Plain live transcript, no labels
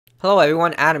Hello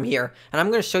everyone, Adam here, and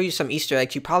I'm going to show you some Easter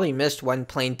eggs you probably missed when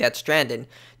playing Dead Stranding.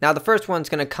 Now the first one's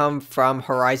going to come from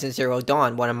Horizon Zero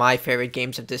Dawn, one of my favorite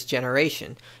games of this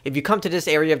generation. If you come to this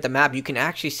area of the map, you can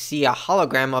actually see a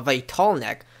hologram of a tall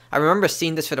neck. I remember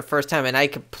seeing this for the first time and I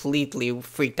completely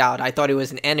freaked out. I thought it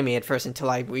was an enemy at first until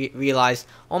I realized,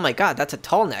 oh my god, that's a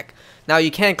tall neck. Now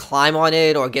you can't climb on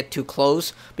it or get too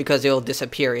close because it'll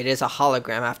disappear. It is a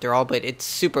hologram after all, but it's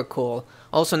super cool.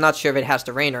 Also not sure if it has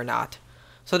to rain or not.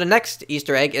 So the next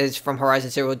Easter egg is from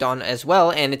Horizon Zero Dawn as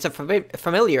well, and it's a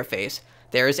familiar face.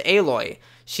 There's Aloy.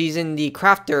 She's in the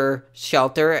crafter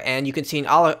shelter, and you can see an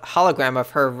hologram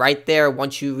of her right there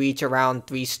once you reach around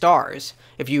 3 stars.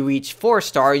 If you reach 4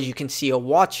 stars, you can see a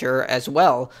watcher as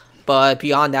well, but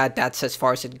beyond that, that's as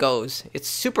far as it goes. It's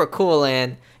super cool,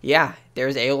 and yeah,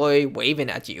 there's Aloy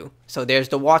waving at you. So there's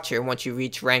the watcher once you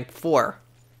reach rank 4.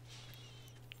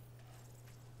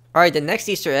 Alright, the next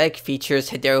Easter egg features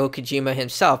Hideo Kojima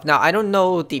himself. Now, I don't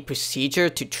know the procedure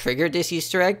to trigger this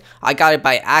Easter egg. I got it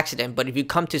by accident, but if you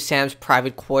come to Sam's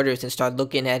private quarters and start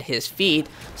looking at his feed,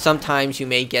 sometimes you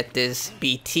may get this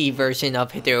BT version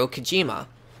of Hideo Kojima.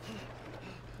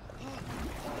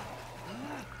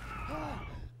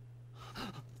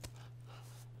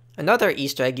 Another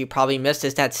Easter egg you probably missed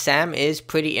is that Sam is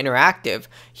pretty interactive.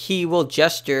 He will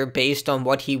gesture based on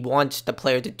what he wants the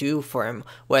player to do for him,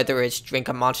 whether it's drink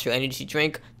a Monster Energy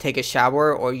drink, take a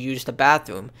shower, or use the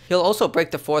bathroom. He'll also break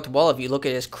the fourth wall if you look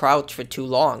at his crouch for too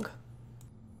long.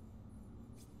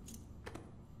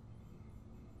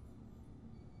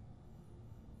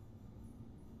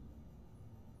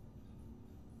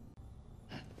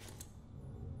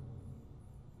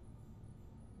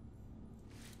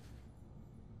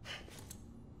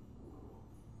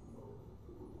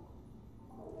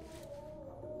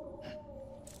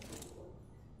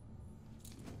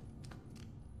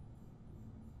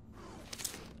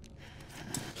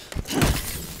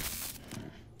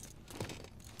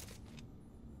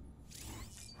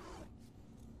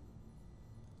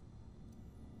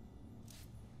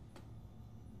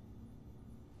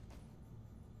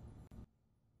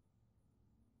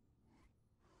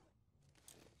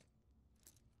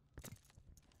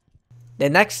 The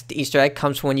next Easter egg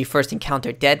comes when you first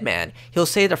encounter Deadman. He'll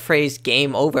say the phrase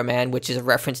 "Game over, man," which is a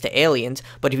reference to aliens,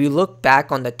 but if you look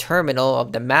back on the terminal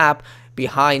of the map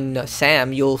behind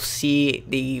Sam, you'll see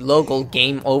the logo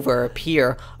 "Game Over"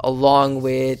 appear along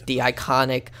with the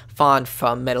iconic font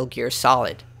from Metal Gear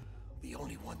Solid. The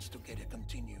only ones to get it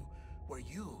continue were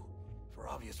you, for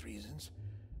obvious reasons,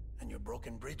 and your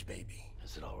broken bridge baby.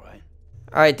 Is it all right?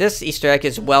 Alright, this Easter egg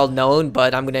is well known,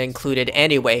 but I'm going to include it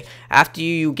anyway. After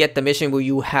you get the mission where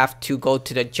you have to go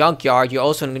to the junkyard, you're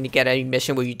also going to get a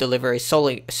mission where you deliver a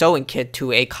sewing kit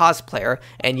to a cosplayer,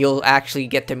 and you'll actually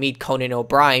get to meet Conan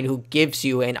O'Brien, who gives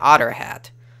you an otter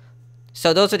hat.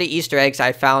 So those are the Easter eggs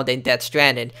I found in Dead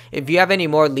Stranding. If you have any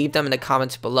more, leave them in the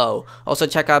comments below. Also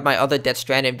check out my other Dead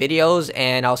Stranding videos,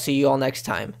 and I'll see you all next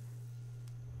time.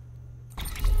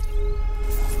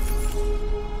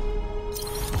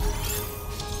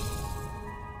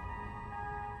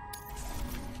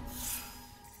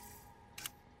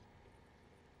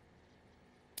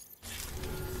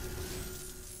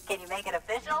 Can you make it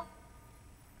official?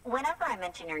 Whenever I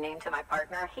mention your name to my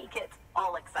partner, he gets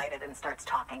all excited and starts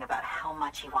talking about how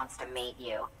much he wants to meet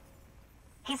you.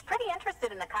 He's pretty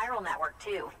interested in the chiral network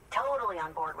too, totally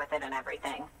on board with it and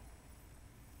everything.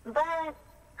 But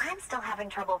I'm still having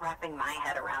trouble wrapping my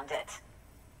head around it.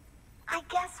 I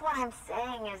guess what I'm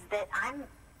saying is that I'm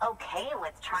okay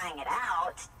with trying it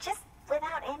out, just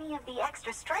without any of the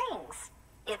extra strings,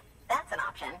 if that's an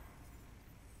option.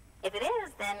 If it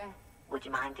is, then would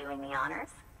you mind doing the honors?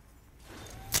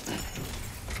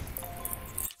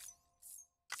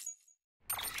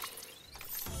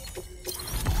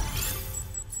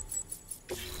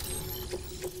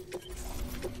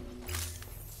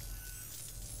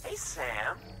 Hey,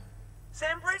 Sam.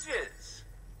 Sam Bridges.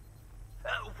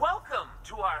 Welcome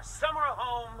to our summer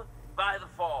home by the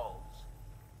falls.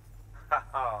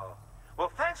 Oh,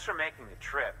 well, thanks for making the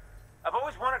trip. I've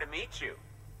always wanted to meet you.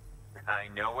 I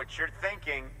know what you're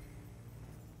thinking.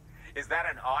 Is that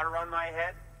an otter on my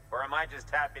head, or am I just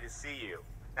happy to see you?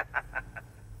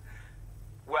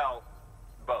 Well,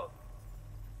 both.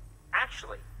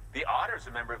 Actually, the otter's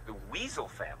a member of the weasel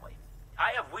family.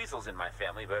 I have weasels in my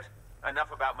family, but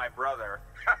enough about my brother.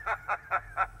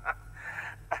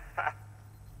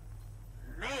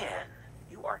 Man,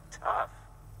 you are tough.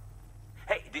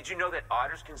 Hey, did you know that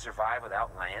otters can survive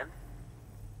without land?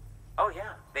 Oh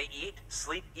yeah, they eat,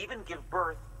 sleep, even give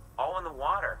birth, all in the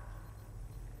water.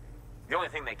 The only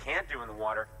thing they can't do in the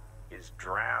water is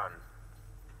drown.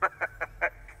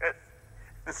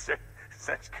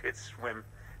 Such good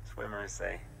swimmers,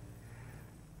 say.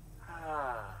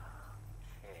 Okay.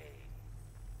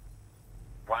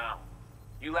 Wow.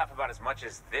 You laugh about as much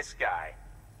as this guy.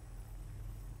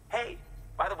 Hey,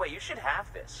 by the way, you should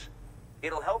have this.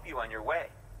 It'll help you on your way.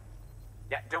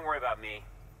 Yeah, don't worry about me.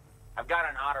 I've got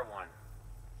an otter one.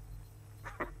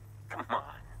 Come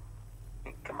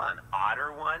on. Come on,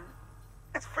 otter one?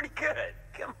 That's pretty good.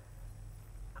 Come.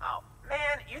 Oh,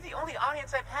 man, you're the only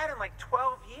audience I've had in like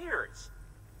 12 years.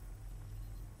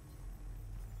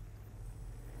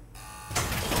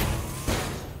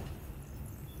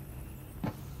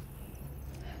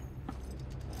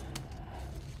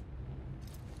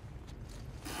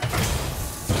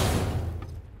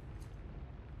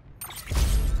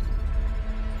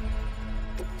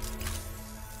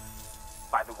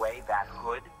 By the way, that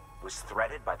hood was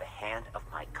threaded by the hand of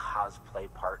my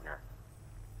cosplay partner.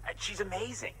 And she's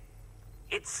amazing.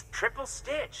 It's triple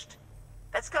stitched.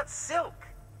 That's got silk.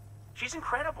 She's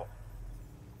incredible.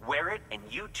 Wear it and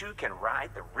you too can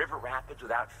ride the river rapids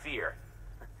without fear.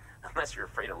 Unless you're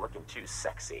afraid of looking too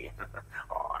sexy.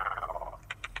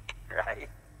 Right?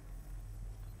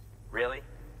 Really?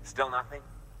 Still nothing?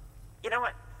 You know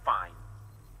what? Fine.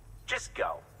 Just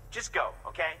go. Just go,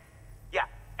 okay? Yeah,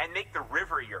 and make the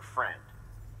river your friend.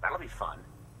 That'll be fun.